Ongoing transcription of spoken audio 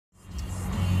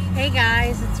Hey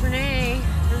guys, it's Renee.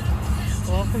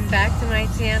 Welcome back to my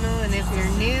channel, and if you're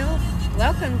new,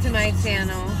 welcome to my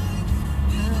channel.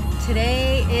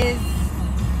 Today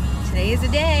is a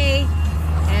day,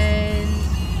 and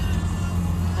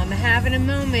I'm having a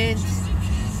moment,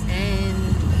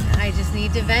 and I just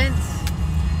need to vent.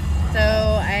 So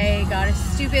I got a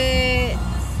stupid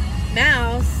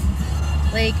mouse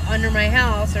like under my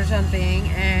house or something,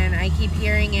 and I keep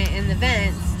hearing it in the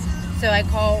vents. So I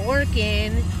call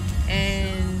Orkin,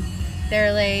 and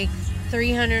they're like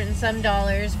 $300 and some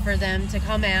for them to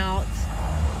come out,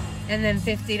 and then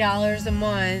 $50 a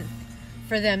month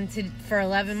for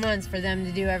 11 months for them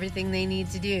to do everything they need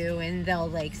to do, and they'll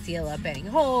like seal up any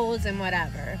holes and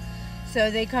whatever. So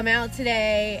they come out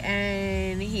today,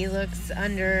 and he looks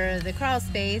under the crawl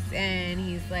space, and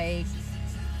he's like,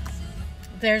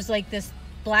 there's like this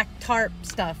black tarp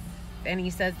stuff, and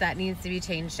he says that needs to be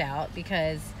changed out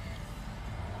because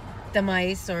the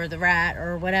mice or the rat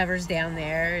or whatever's down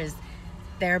there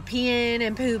they're peeing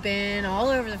and pooping all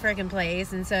over the freaking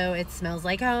place, and so it smells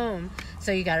like home.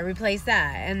 So you got to replace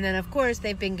that. And then of course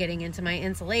they've been getting into my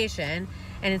insulation,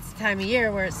 and it's the time of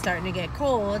year where it's starting to get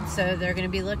cold, so they're going to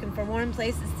be looking for warm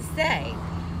places to stay.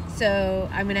 So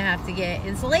I'm going to have to get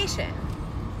insulation.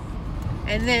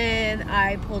 And then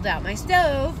I pulled out my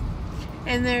stove,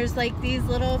 and there's like these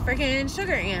little freaking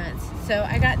sugar ants, so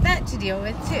I got that to deal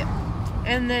with too.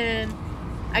 And then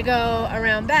I go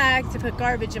around back to put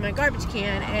garbage in my garbage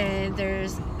can, and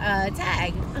there's a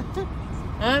tag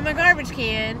on my garbage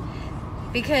can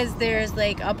because there's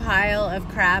like a pile of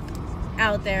crap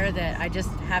out there that I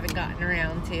just haven't gotten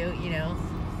around to, you know.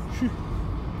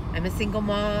 I'm a single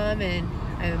mom, and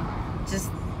I'm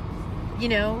just, you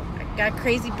know, I got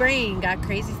crazy brain, got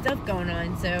crazy stuff going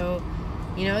on. So,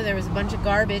 you know, there was a bunch of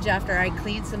garbage after I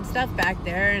cleaned some stuff back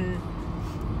there, and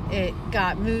it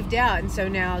got moved out, and so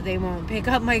now they won't pick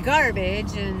up my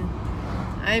garbage, and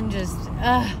I'm just,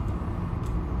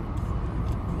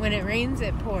 when it rains,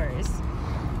 it pours.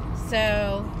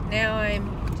 So now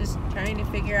I'm just trying to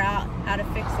figure out how to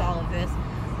fix all of this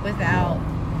without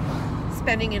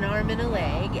spending an arm and a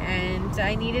leg, and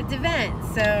I needed to vent.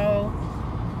 So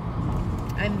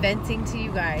I'm venting to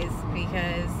you guys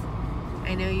because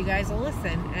I know you guys will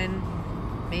listen, and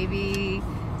maybe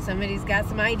somebody's got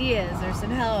some ideas or some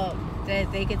help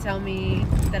that they could tell me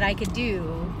that I could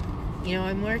do. You know,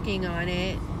 I'm working on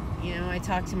it. You know, I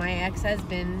talked to my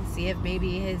ex-husband, see if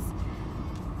maybe his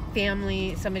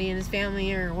family, somebody in his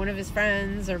family or one of his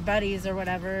friends or buddies or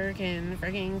whatever can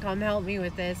freaking come help me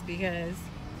with this, because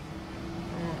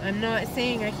I'm not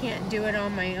saying I can't do it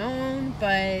on my own,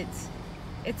 but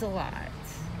it's a lot.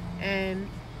 And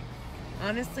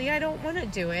honestly, I don't want to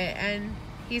do it, and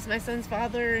he's my son's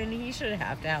father, and he should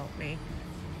have to help me.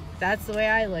 That's the way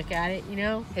I look at it, you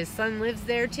know. His son lives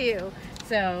there too,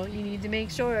 so you need to make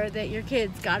sure that your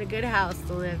kid's got a good house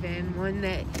to live in, one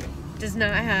that does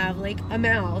not have like a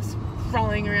mouse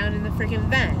crawling around in the freaking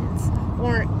vents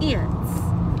or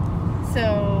ants.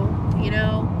 So, you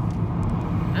know,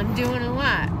 I'm doing a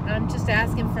lot. I'm just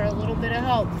asking for a little bit of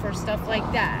help for stuff like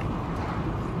that,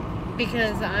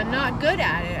 because I'm not good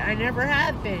at it. I never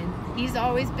have been. He's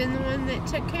always been the one that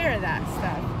took care of that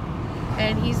stuff,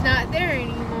 and he's not there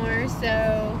anymore,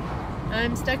 so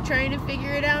I'm stuck trying to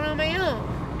figure it out on my own.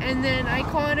 And then I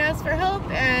call and ask for help,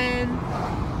 and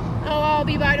I'll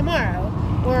be by tomorrow.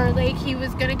 Or like he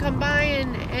was gonna come by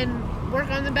and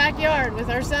work on the backyard with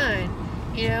our son,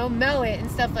 you know, mow it and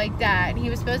stuff like that, and he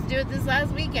was supposed to do it this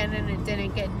last weekend, and it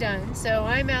didn't get done. So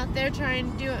I'm out there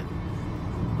trying to do it,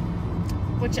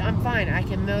 which I'm fine. I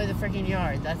can mow the freaking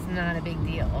yard. That's not a big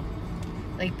deal.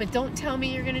 Like, but don't tell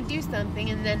me you're going to do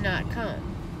something and then not come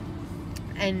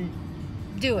and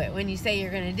do it when you say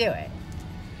you're going to do it.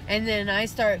 And then I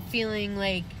start feeling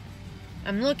like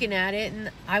I'm looking at it and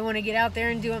I want to get out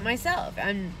there and do it myself.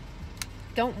 I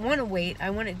don't want to wait. I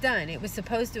want it done. It was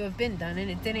supposed to have been done, and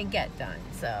it didn't get done.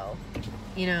 So,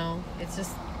 you know, it's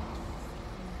just,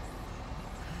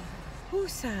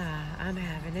 woosah, I'm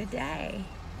having a day,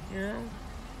 you know.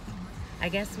 I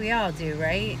guess we all do,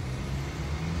 right?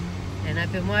 And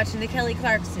I've been watching the Kelly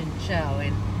Clarkson show,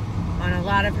 and on a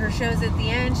lot of her shows at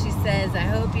the end, she says, I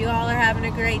hope you all are having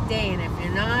a great day, and if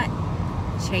you're not,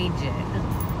 change it.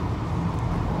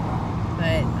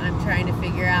 But I'm trying to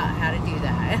figure out how to do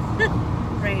that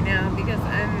right now, because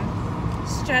I'm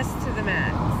stressed to the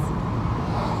max.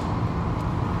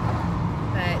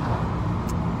 But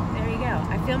there you go.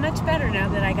 I feel much better now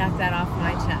that I got that off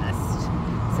my chest.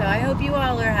 So I hope you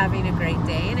all are having a great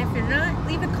day, and if you're not,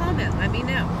 leave a comment, let me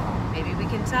know. Maybe we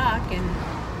can talk and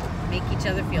make each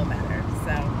other feel better.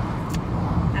 So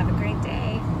have a great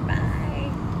day.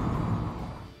 Bye.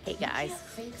 Hey guys,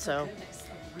 so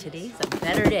today's a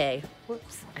better day.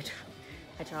 Whoops,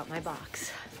 I dropped my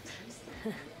box.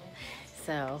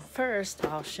 So first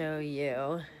I'll show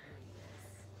you.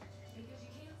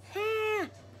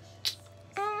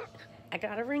 I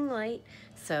got a ring light,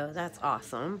 so that's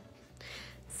awesome.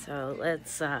 So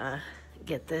let's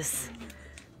get this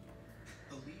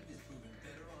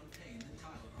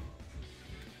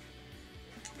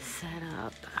set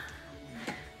up.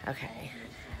 Okay,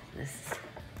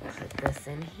 put this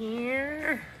in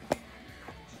here.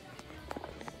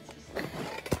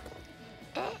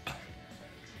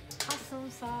 Awesome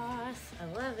sauce, I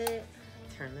love it.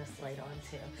 Turn this light on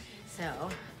too. So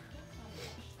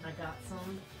I got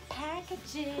some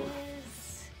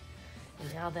packages.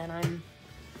 And now that I'm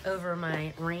over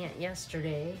my rant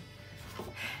yesterday,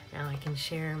 now I can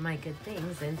share my good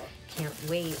things and can't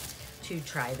wait to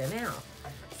try them out.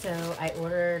 So I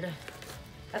ordered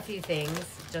a few things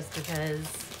just because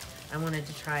I wanted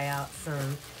to try out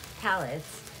some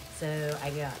palettes. So I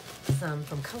got some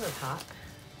from ColourPop.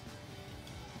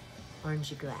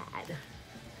 Orange Glad.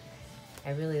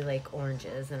 I really like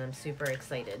oranges and I'm super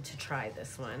excited to try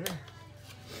this one.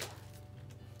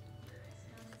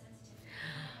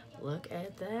 Look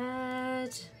at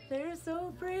that. They're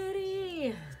so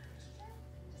pretty.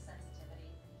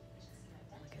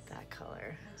 Look at that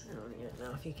color. I don't even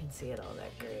know if you can see it all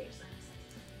that great.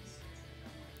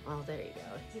 Oh, there you go.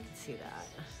 You can see that.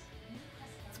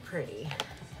 It's pretty.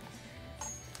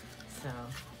 So,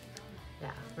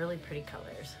 yeah, really pretty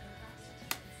colors.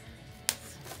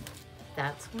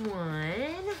 That's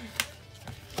one.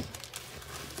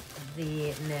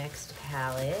 The next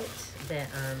palette that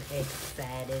I'm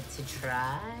excited to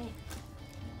try.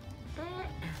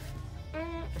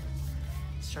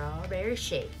 Strawberry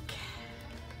Shake.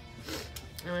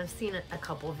 And I've seen a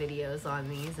couple videos on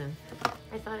these and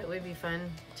I thought it would be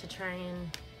fun to try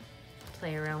and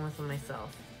play around with them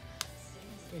myself.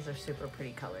 These are super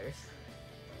pretty colors.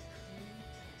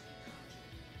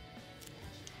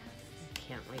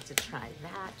 Can't wait to try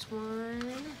that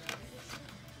one.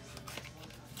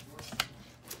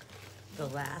 The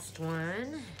last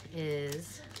one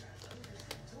is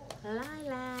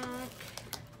Lilac.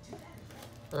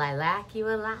 Lilac, you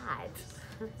alive.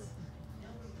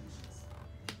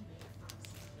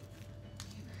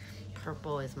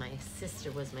 Purple is my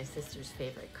sister's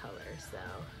favorite color, so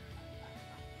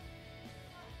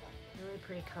really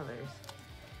pretty colors.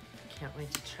 Can't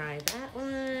wait to try that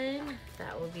one.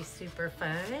 That will be super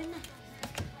fun.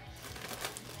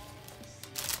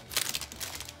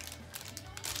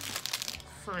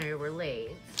 Sorry, we're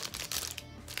late.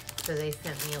 So they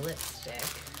sent me a lipstick.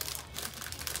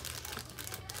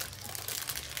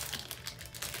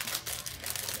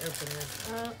 Open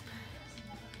this up.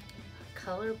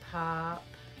 ColourPop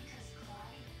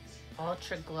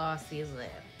Ultra Glossy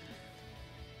Lip.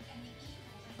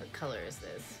 What color is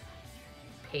this?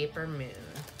 Paper Moon.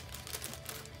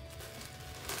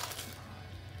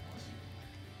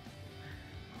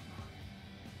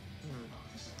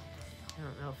 I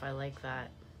don't know if I like that.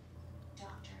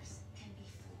 Doctors can be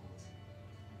fooled.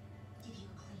 Give you a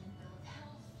clean bill of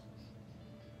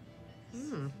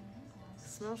health.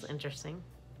 Smells interesting.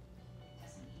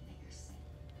 Doesn't mean that you're sick.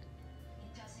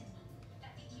 It doesn't mean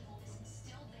that the evil isn't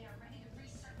still there, ready to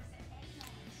resurface at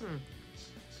any moment.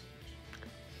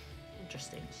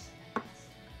 Interesting. I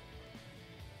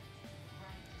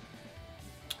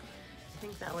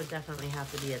think that would definitely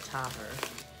have to be a topper.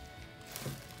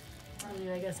 I mean,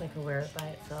 I guess I could wear it by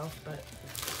itself, but...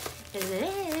 And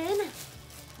then,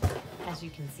 as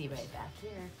you can see right back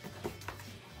here,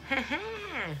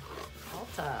 haha,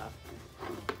 Ulta.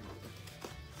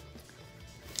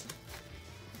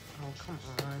 Oh, come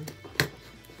on.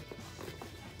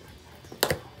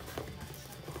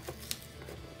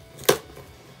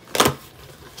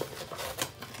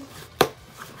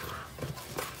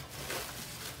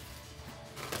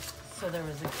 So there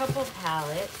was a couple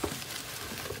palettes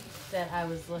that I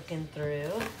was looking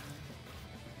through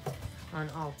on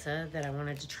Ulta that I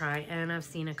wanted to try, and I've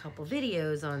seen a couple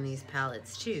videos on these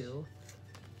palettes too.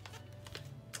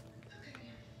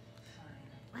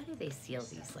 Why do they seal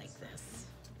these like this?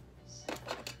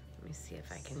 Let me see if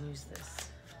I can use this.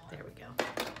 There we go.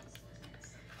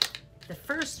 The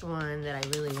first one that I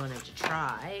really wanted to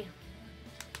try,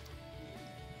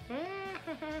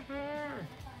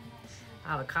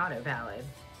 avocado palette.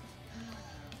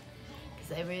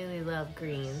 Because I really love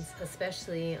greens,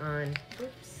 especially on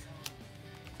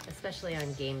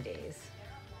game days.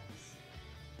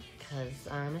 Because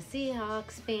I'm a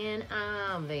Seahawks fan,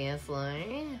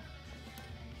 obviously.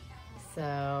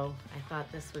 So I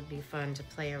thought this would be fun to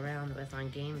play around with on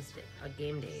game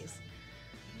days.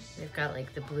 They've got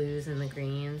like the blues and the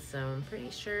greens, so I'm pretty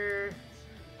sure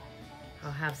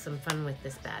I'll have some fun with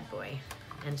this bad boy.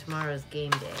 And tomorrow's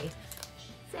game day.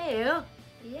 So,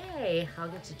 yay! I'll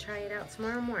get to try it out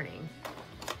tomorrow morning.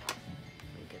 Let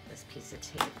me get this piece of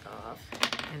tape off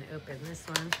and open this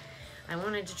one. I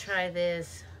wanted to try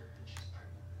this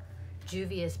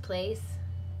Juvia's Place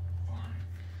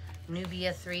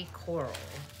Nubia 3 Coral.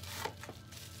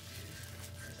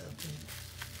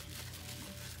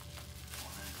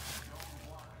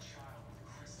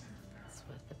 That's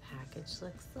what the package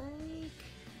looks like.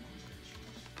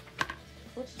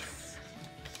 Whoops.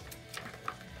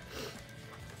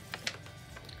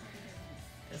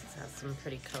 This has some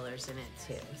pretty colors in it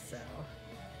too, so.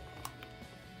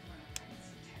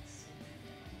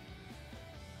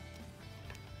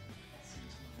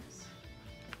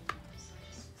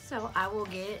 So I will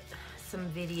get some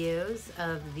videos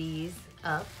of these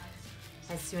up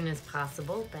as soon as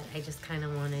possible, but I just kind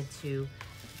of wanted to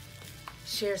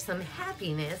share some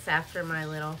happiness after my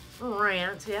little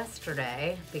rant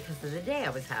yesterday because of the day I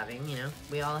was having. You know,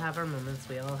 we all have our moments,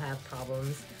 we all have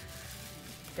problems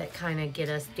that kind of get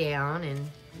us down, and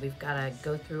we've got to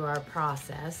go through our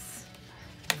process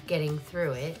of getting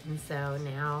through it. And so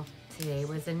now today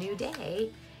was a new day,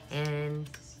 and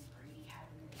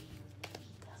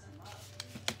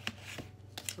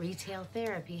retail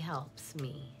therapy helps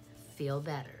me feel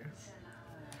better.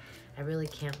 I really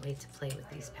can't wait to play with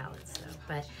these palettes though.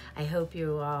 But I hope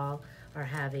you all are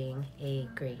having a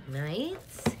great night,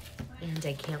 and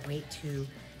I can't wait to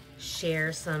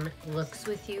share some looks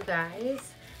with you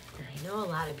guys. And I know a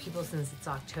lot of people, since it's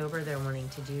October, they're wanting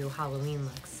to do Halloween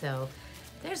looks. So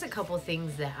there's a couple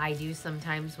things that I do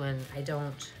sometimes when I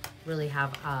don't really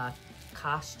have a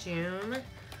costume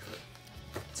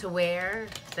to wear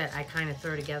that I kind of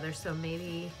throw together. So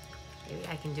maybe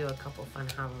I can do a couple fun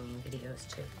Halloween videos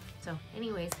too. So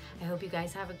anyways, I hope you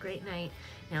guys have a great night.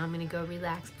 Now I'm gonna go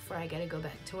relax before I gotta go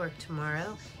back to work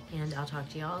tomorrow, and I'll talk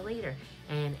to y'all later.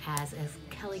 And as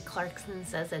Kelly Clarkson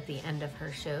says at the end of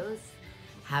her shows,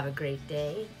 have a great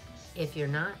day. If you're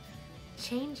not,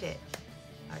 change it.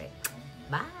 All right,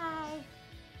 bye.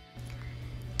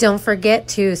 Don't forget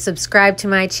to subscribe to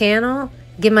my channel,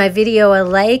 give my video a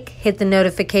like, hit the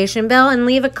notification bell, and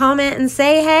leave a comment and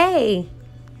say hey.